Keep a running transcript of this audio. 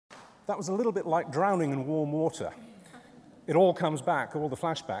that was a little bit like drowning in warm water. It all comes back, all the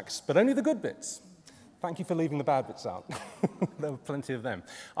flashbacks, but only the good bits. Thank you for leaving the bad bits out. There were plenty of them.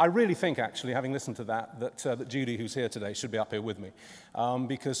 I really think, actually, having listened to that, that Judy, who's here today, should be up here with me,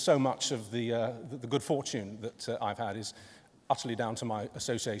 because so much of the good fortune that I've had is utterly down to my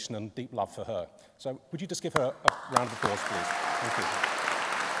association and deep love for her. So would you just give her a round of applause, please? Thank you.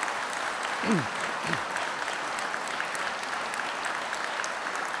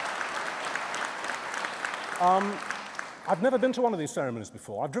 I've never been to one of these ceremonies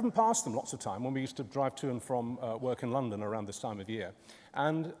before. I've driven past them lots of time when we used to drive to and from work in London around this time of year.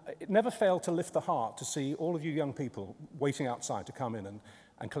 And it never failed to lift the heart to see all of you young people waiting outside to come in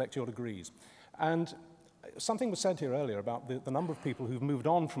and collect your degrees. And something was said here earlier about the number of people who've moved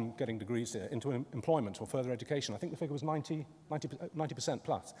on from getting degrees here into employment or further education. I think the figure was 90%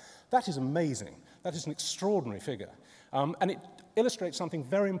 plus. That is amazing. That is an extraordinary figure. And it illustrates something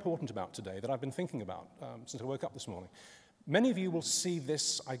very important about today that I've been thinking about since I woke up this morning. Many of you will see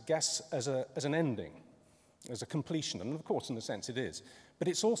this, I guess, as an ending, as a completion, and of course, in a sense, it is. But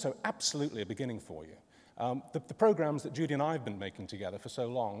it's also absolutely a beginning for you. The programs that Judy and I have been making together for so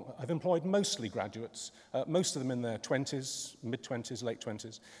long have employed mostly graduates, most of them in their 20s, mid-20s, late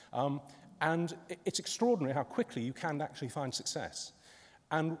 20s. And it's extraordinary how quickly you can actually find success.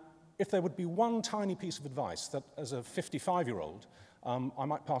 And if there would be one tiny piece of advice that, as a 55-year-old, I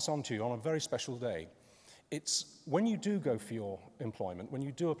might pass on to you on a very special day, it's when you do go for your employment, when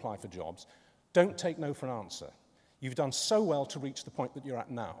you do apply for jobs, don't take no for an answer. You've done so well to reach the point that you're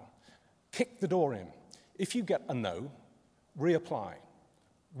at now. Kick the door in. If you get a no, reapply,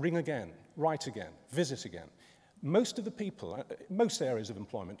 ring again, write again, visit again. Most of the people, most areas of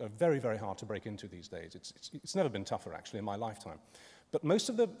employment are very, very hard to break into these days. It's never been tougher, actually, in my lifetime. But most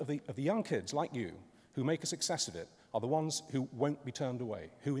of the young kids like you who make a success of it are the ones who won't be turned away,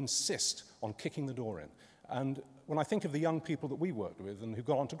 who insist on kicking the door in. And when I think of the young people that we worked with and who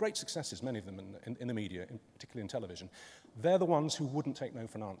got on to great successes, many of them in the media, particularly in television, they're the ones who wouldn't take no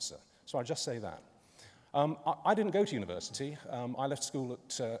for an answer. So I just say that. I didn't go to university. I left school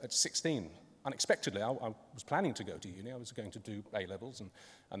at 16. Unexpectedly, I was planning to go to uni. I was going to do A-levels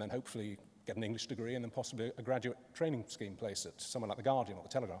and then hopefully get an English degree and then possibly a graduate training scheme place at somewhere like The Guardian or The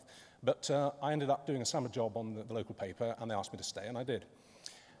Telegraph. But I ended up doing a summer job on the local paper, and they asked me to stay, and I did.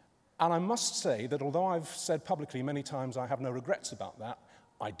 And I must say that although I've said publicly many times I have no regrets about that,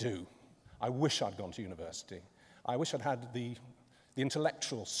 I do. I wish I'd gone to university. I wish I'd had the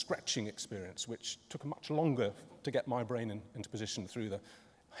intellectual stretching experience, which took much longer to get my brain into position through the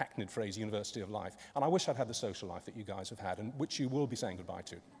hackneyed phrase University of Life. And I wish I'd had the social life that you guys have had, and which you will be saying goodbye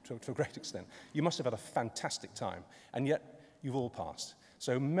to a great extent. You must have had a fantastic time, and yet you've all passed.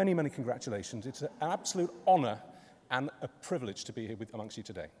 So many, many congratulations. It's an absolute honor and a privilege to be here amongst you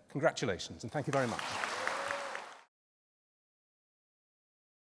today. Congratulations, and thank you very much.